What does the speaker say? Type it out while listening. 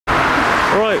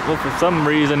Right, well for some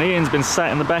reason Ian's been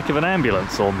sat in the back of an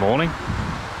ambulance all morning.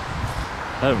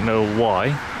 I don't know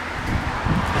why.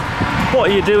 What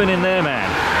are you doing in there, man?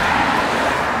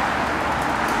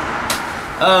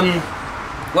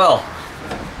 Well,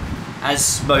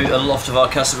 as a lot of our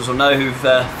customers will know who've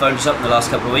phoned us up in the last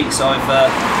couple of weeks, I've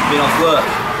been off work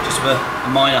just with a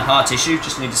minor heart issue,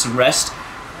 just needed some rest.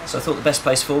 So I thought the best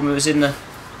place for me was in the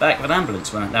back of an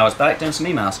ambulance. Now I was back doing some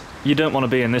emails. You don't want to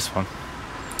be in this one.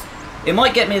 It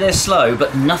might get me there slow,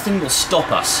 but nothing will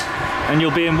stop us. And you'll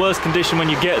be in worse condition when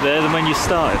you get there than when you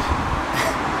started.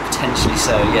 Potentially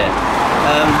so, yeah.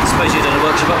 I suppose you're doing a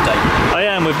workshop update. I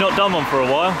am, we've not done one for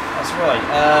a while. That's right.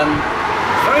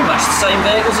 Very much the same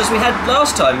vehicles as we had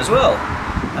last time as well.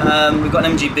 We've got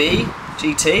an MGB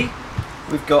GT,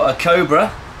 we've got a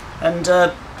Cobra, and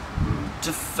a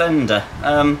Defender.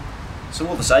 So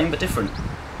all the same, but different.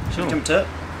 Shall we jump to it?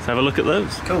 Let's have a look at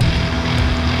those. Cool.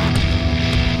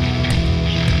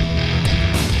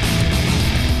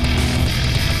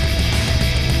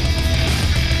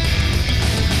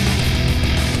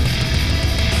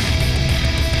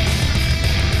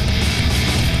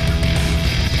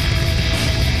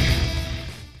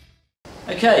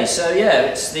 Okay, so yeah,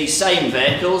 it's the same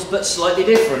vehicles but slightly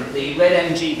different. The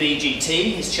red MGB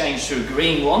GT has changed to a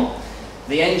green one.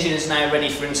 The engine is now ready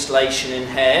for installation in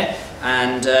here,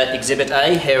 and Exhibit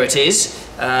A, here it is.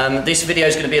 This video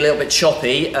is going to be a little bit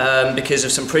choppy because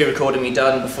of some pre-recording we've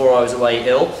done before I was away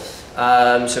ill.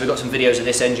 So we've got some videos of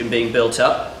this engine being built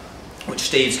up, which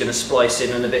Steve's going to splice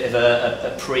in, and a bit of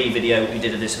a pre-video we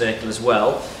did of this vehicle as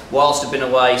well. Whilst I've been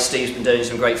away, Steve's been doing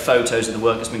some great photos of the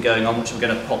work that's been going on, which we're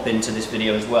going to pop into this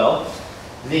video as well.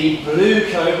 The blue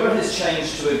Cobra has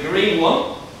changed to a green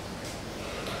one.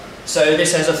 So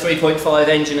this has a 3.5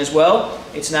 engine as well.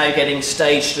 It's now getting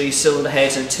stage 3 cylinder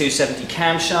heads and 270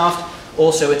 camshaft.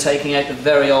 Also we're taking out the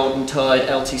very old and tired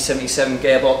LT77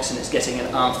 gearbox, and it's getting an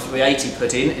ARP380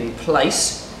 put in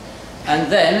place.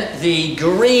 And then the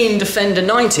green Defender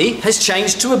 90 has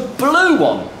changed to a blue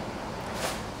one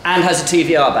and has a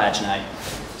TVR badge now.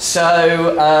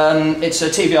 So it's a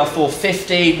TVR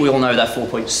 450, we all know that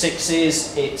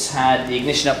 4.6s. It's had the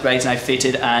ignition upgrades now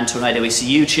fitted and Tornado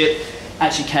ECU chip.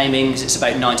 Actually came in because it's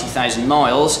about 90,000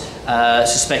 miles.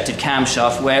 Suspected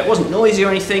camshaft wear. It wasn't noisy or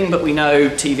anything, but we know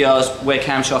TVRs wear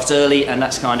camshafts early, and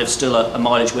that's kind of still a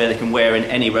mileage where they can wear in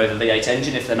any Rover V8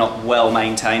 engine if they're not well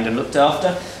maintained and looked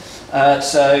after.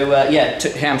 Yeah,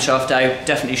 took the camshaft out,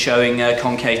 definitely showing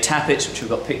concave tappets, which we've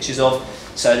got pictures of.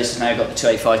 So this has now got the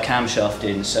 285 camshaft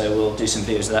in, so we'll do some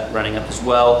videos of that running up as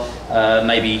well,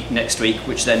 maybe next week,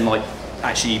 which then might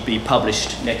actually be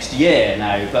published next year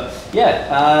now. But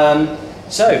yeah,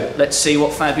 so let's see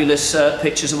what fabulous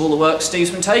pictures of all the work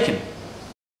Steve's been taking.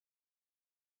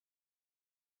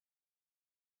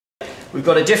 We've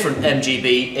got a different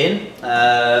MGB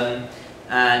in.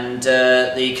 And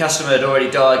the customer had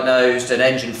already diagnosed an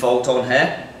engine fault on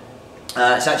here.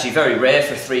 It's actually very rare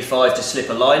for a 3.5 to slip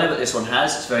a liner, but this one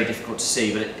has. It's very difficult to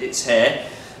see, but it's here.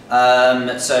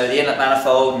 So the inlet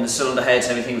manifold and the cylinder heads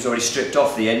and everything was already stripped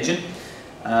off the engine.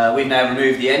 We've now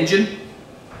removed the engine,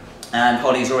 and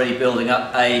Holly's already building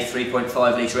up a 3.5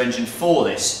 litre engine for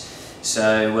this.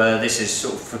 So this is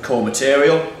sort of for core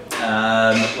material.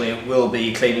 We will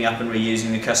be cleaning up and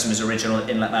reusing the customer's original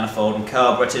inlet manifold and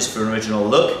carburetors for an original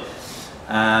look,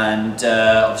 and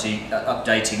obviously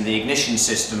updating the ignition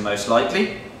system most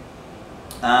likely.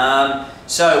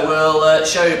 So we'll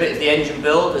show you a bit of the engine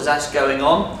build as that's going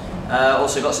on.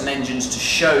 Also got some engines to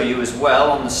show you as well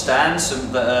on the stand,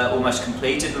 some that are almost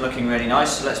completed and looking really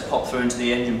nice. So let's pop through into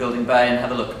the engine building bay and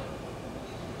have a look.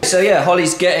 So yeah,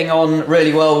 Holly's getting on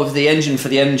really well with the engine for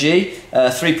the MG,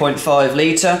 3.5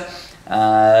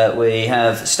 litre. We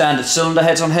have standard cylinder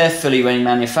heads on here, fully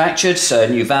remanufactured, so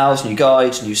new valves, new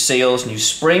guides, new seals, new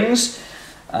springs.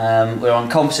 We're on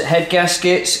composite head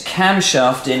gaskets.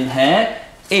 Camshaft in here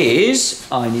is,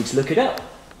 I need to look it up,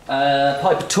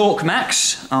 Piper Torque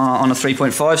Max on a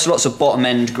 3.5, so lots of bottom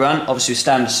end grunt. Obviously with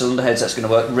standard cylinder heads that's going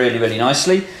to work really, really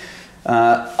nicely.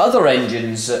 Other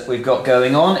engines that we've got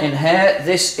going on in here,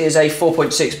 this is a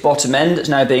 4.6 bottom end that's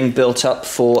now being built up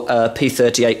for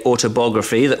P38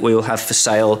 autobiography that we will have for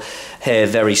sale here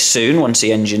very soon once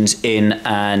the engine's in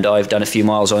and I've done a few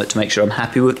miles on it to make sure I'm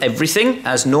happy with everything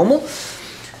as normal.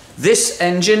 This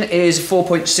engine is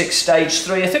 4.6 stage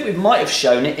 3. I think we might have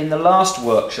shown it in the last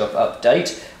workshop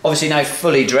update. Obviously now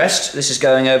fully dressed. This is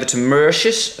going over to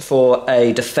Mauritius for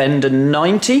a Defender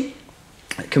 90,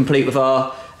 complete with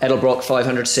our Edelbrock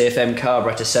 500 CFM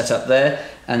carburetor set up there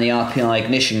and the RPi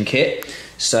ignition kit.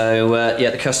 So yeah,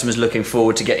 the customer's looking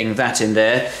forward to getting that in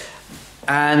there.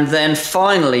 And then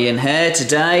finally in here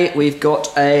today we've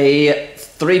got a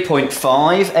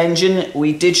 3.5 engine.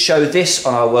 We did show this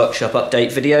on our workshop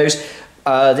update videos.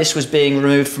 This was being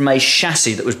removed from a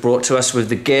chassis that was brought to us with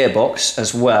the gearbox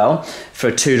as well for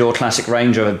a two-door classic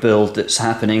Range Rover build that's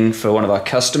happening for one of our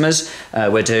customers.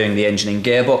 We're doing the engine and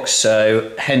gearbox,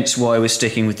 so hence why we're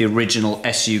sticking with the original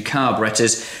SU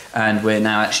carburetors, and we're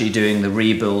now actually doing the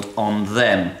rebuild on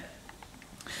them.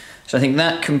 So I think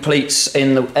that completes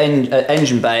in the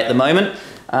engine bay at the moment.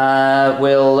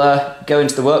 We'll go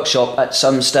into the workshop at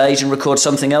some stage and record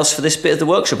something else for this bit of the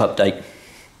workshop update.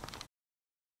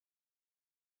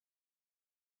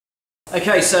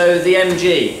 Okay, so the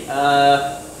MG.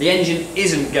 The engine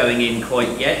isn't going in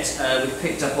quite yet. We've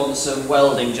picked up on some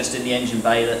welding just in the engine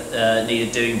bay that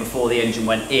needed doing before the engine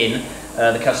went in.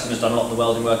 The customer's done a lot of the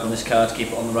welding work on this car to keep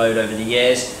it on the road over the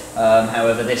years.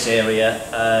 However, this area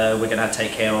we're going to have to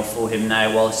take care of for him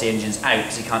now whilst the engine's out,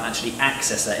 because he can't actually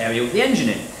access that area with the engine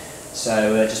in.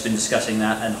 So just been discussing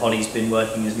that, and Holly's been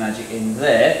working his magic in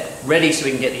there, ready so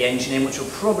we can get the engine in, which will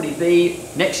probably be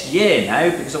next year now,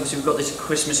 because obviously we've got this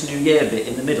Christmas New Year bit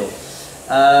in the middle.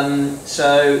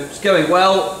 So it's going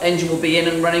well. Engine will be in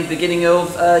and running beginning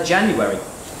of January.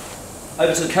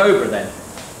 Over to the Cobra then.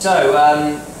 So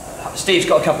Steve's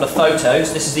got a couple of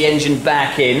photos. This is the engine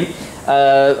back in.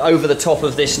 Over the top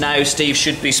of this now, Steve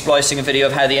should be splicing a video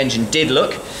of how the engine did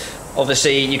look.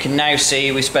 Obviously, you can now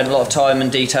see we spent a lot of time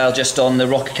and detail just on the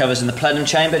rocker covers and the plenum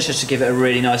chambers, just to give it a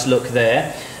really nice look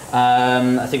there.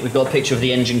 I think we've got a picture of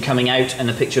the engine coming out and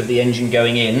a picture of the engine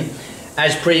going in.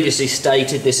 As previously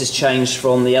stated, this has changed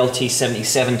from the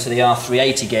LT77 to the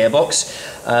R380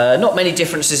 gearbox. Not many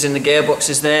differences in the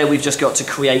gearboxes there. We've just got to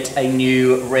create a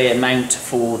new rear mount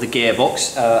for the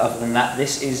gearbox. Other than that,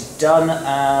 this is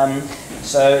done.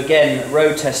 So again,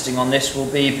 road testing on this will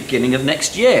be beginning of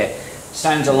next year.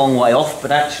 Sounds a long way off,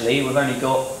 but actually we've only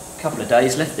got a couple of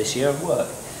days left this year of work.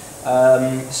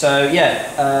 So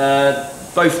yeah,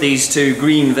 both these two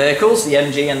green vehicles, the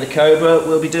MG and the Cobra,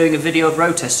 we'll be doing a video of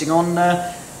road testing on.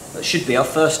 That should be our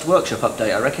first workshop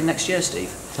update, I reckon, next year, Steve.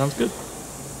 Sounds good.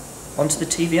 On to the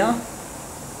TVR.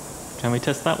 Can we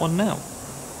test that one now?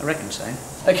 I reckon so.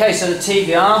 Okay, so the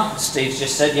TVR, Steve's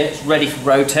just said, yeah, it's ready for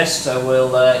road test, so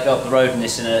we'll go up the road in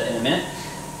this in a minute.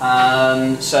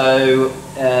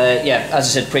 Yeah, as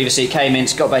I said previously, it came in,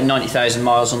 it's got about 90,000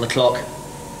 miles on the clock.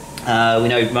 We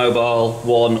know Mobile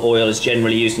 1 oil is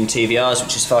generally used in TVRs,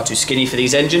 which is far too skinny for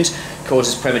these engines,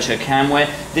 causes premature cam wear.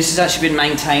 This has actually been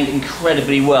maintained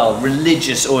incredibly well,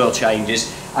 religious oil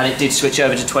changes, and it did switch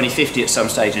over to 2050 at some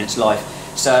stage in its life.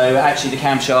 So actually the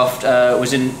camshaft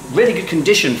was in really good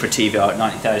condition for a TVR at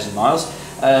 90,000 miles.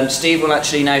 Steve will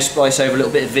actually now splice over a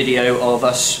little bit of video of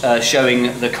us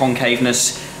showing the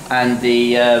concaveness and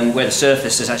the where the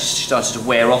surface has actually started to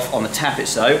wear off on the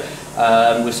tappets though,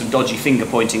 with some dodgy finger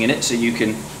pointing in it, so you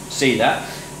can see that.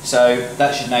 So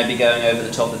that should now be going over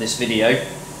the top of this video.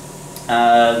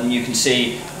 You can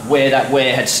see where that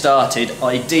wear had started.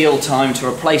 Ideal time to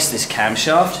replace this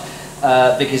camshaft,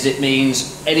 because it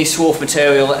means any swarf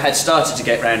material that had started to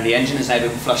get around the engine has now been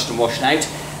flushed and washed out,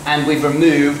 and we've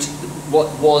removed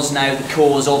what was now the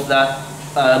cause of that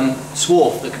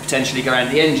swarf that could potentially go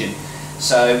around the engine.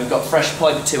 So we've got fresh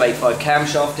Piper 285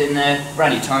 camshaft in there,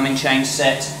 brand new timing chain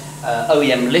set,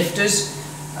 OEM lifters,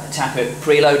 tappet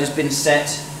preload has been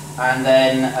set, and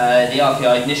then the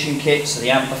RPi ignition kit, so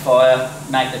the amplifier,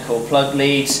 magnet core plug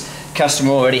leads.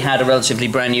 Customer already had a relatively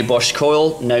brand new Bosch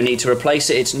coil, no need to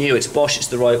replace it, it's new, it's Bosch, it's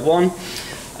the right one.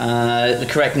 The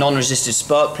correct non-resistive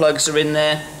spark plugs are in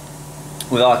there,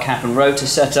 with our cap and rotor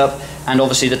setup, and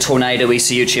obviously the Tornado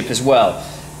ECU chip as well.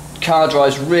 Car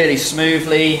drives really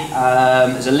smoothly.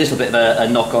 There's a little bit of a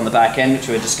knock on the back end, which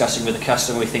we're discussing with the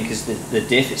customer, we think is the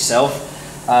diff itself.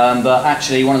 But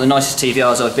actually one of the nicest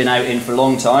TVRs I've been out in for a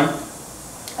long time.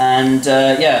 And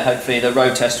yeah, hopefully the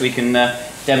road test we can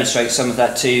demonstrate some of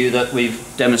that to you that we've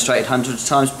demonstrated hundreds of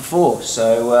times before.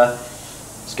 So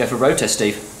let's go for a road test,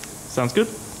 Steve. Sounds good.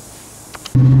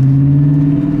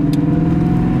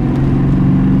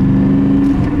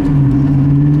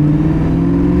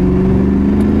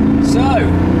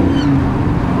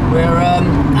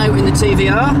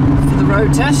 TVR for the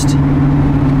road test.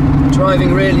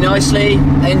 Driving really nicely,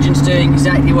 engine's doing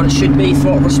exactly what it should be,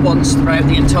 throttle response throughout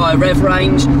the entire rev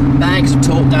range, bags of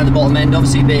torque down the bottom end,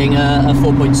 obviously being a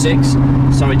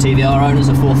 4.6, sorry TVR owners,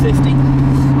 a 450.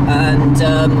 And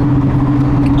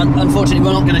unfortunately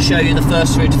we're not going to show you the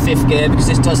first through to fifth gear, because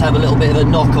this does have a little bit of a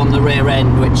knock on the rear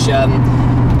end, which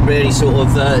really sort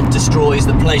of destroys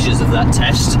the pleasures of that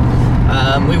test.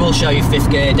 We will show you fifth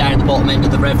gear down the bottom end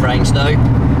of the rev range though.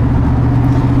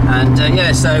 And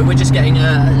yeah, so we're just getting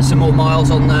some more miles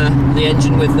on the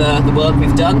engine with the work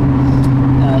we've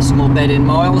done, some more bed-in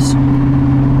miles.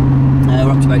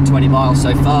 about 20 miles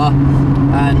so far,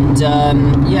 and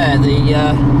yeah,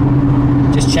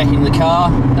 just checking the car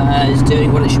is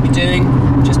doing what it should be doing.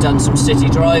 Just done some city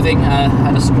driving,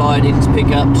 had a supplier I needed to pick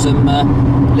up some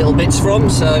little bits from,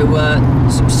 so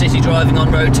some city driving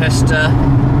on road test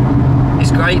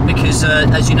is great because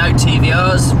as you know,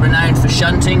 TVR's renowned for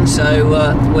shunting, so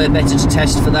we're better to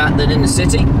test for that than in the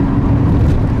city,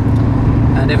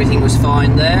 and everything was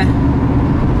fine there.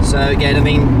 So again, I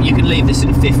mean, you can leave this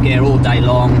in 5th gear all day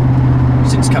long.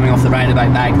 Since coming off the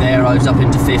roundabout back there, I was up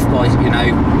into 5th by, you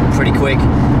know, pretty quick,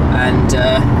 and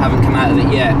haven't come out of it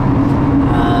yet.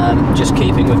 Just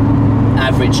keeping with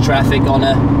average traffic on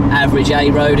a average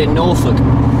A road in Norfolk.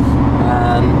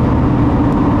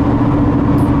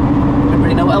 Don't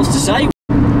really know what else to say.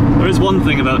 There is one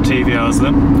thing about TVRs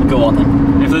then. Go on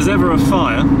then. If there's ever a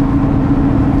fire...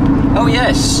 Oh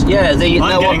yes, yeah, the...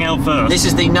 I'm getting out first. This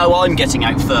is the no, I'm getting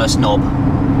out first knob.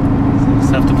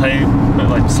 Just have to pay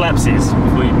like slapsies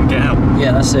before you can get out.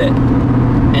 Yeah, that's it.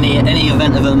 Any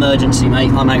event of emergency,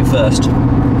 mate, I'm out first.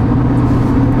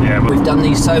 Yeah, but We've done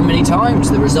these so many times,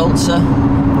 the results are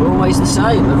always the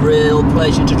same. A real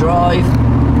pleasure to drive.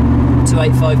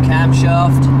 285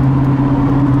 camshaft.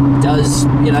 Does,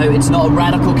 you know, it's not a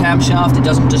radical camshaft, it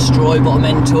doesn't destroy bottom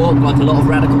end torque like a lot of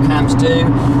radical cams do.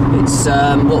 It's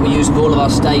what we use with all of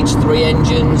our stage 3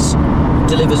 engines.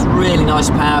 Delivers really nice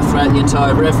power throughout the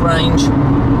entire rev range.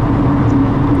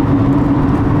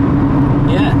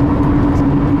 Yeah.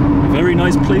 a very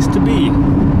nice place to be.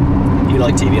 You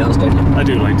like TVRs, don't you? I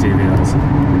do like TVRs.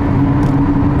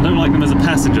 I don't like them as a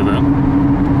passenger though.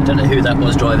 I don't know who that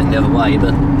was driving the other way,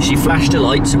 but she flashed her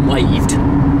lights and waved.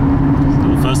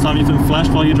 The first time you've been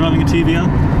flashed while you're driving a TVR?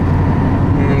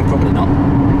 Probably not.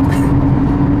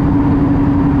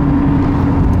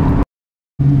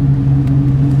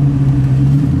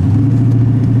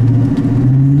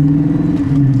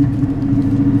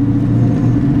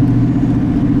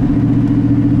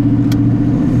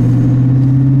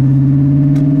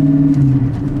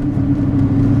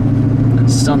 That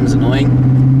sun's annoying.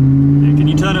 Yeah, can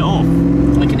you turn it off?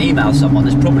 I can email someone.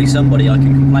 There's probably somebody I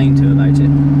can complain to about it.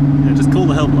 Yeah, just call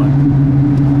the helpline.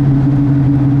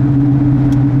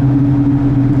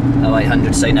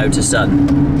 0800 say no to sun.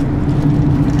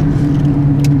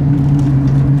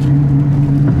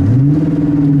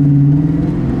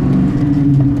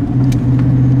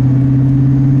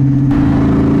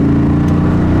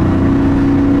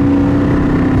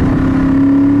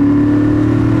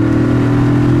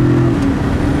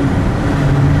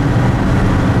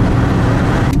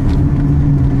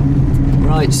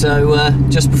 Right, so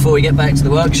just before we get back to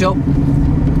the workshop,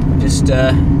 just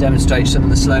demonstrate some of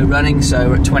the slow running. So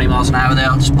we're at 20 miles an hour there.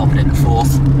 I'll just pop it into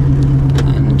 4th,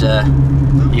 and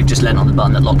you've just leant on the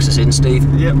button that locks us in, Steve.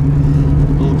 Yep,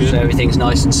 all good. So everything's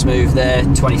nice and smooth there.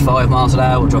 25 miles an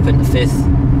hour, we'll drop into 5th.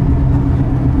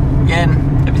 Again,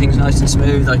 everything's nice and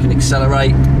smooth. I can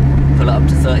accelerate, pull it up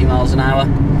to 30 miles an hour.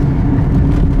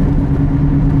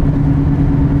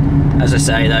 As I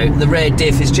say though, the rear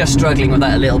diff is just struggling with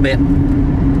that a little bit.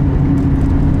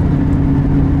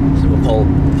 So we'll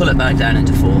pull it back down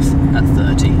into 4th at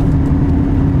 30.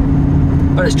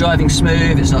 But it's driving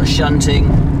smooth, it's not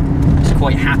shunting. It's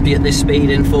quite happy at this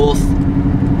speed in 4th.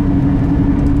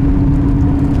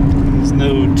 There's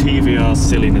no TVR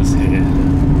silliness here.